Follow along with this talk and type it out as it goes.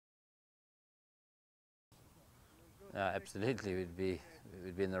Absolutely, we'd be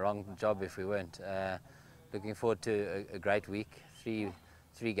in the wrong job if we weren't. Looking forward to a great week,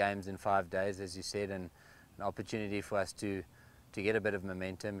 three games in 5 days, as you said, and an opportunity for us to get a bit of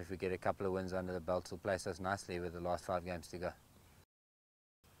momentum. If we get a couple of wins under the belt, it'll place us nicely with the last 5 games to go.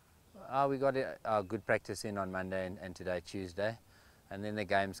 We got our good practice in on Monday and today, Tuesday, and then the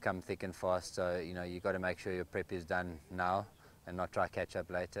games come thick and fast. So you've got to make sure your prep is done now and not try to catch up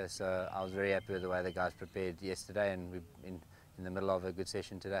later. So I was very happy with the way the guys prepared yesterday, and we're in the middle of a good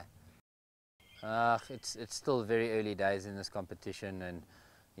session today. It's still very early days in this competition, and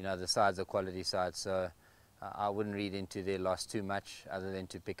the sides are quality sides. So I wouldn't read into their loss too much, other than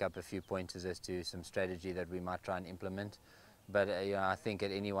to pick up a few pointers as to some strategy that we might try and implement. But I think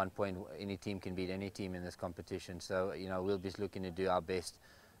at any one point, any team can beat any team in this competition. So we'll be looking to do our best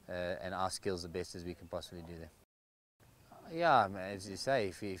and our skills the best as we can possibly do there. Yeah, as you say,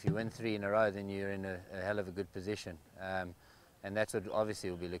 if you win 3 in a row, then you're in a hell of a good position. And that's what obviously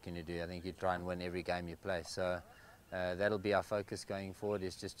we'll be looking to do. I think you try and win every game you play. So that'll be our focus going forward,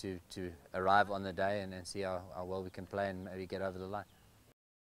 is just to arrive on the day and see how well we can play and maybe get over the line.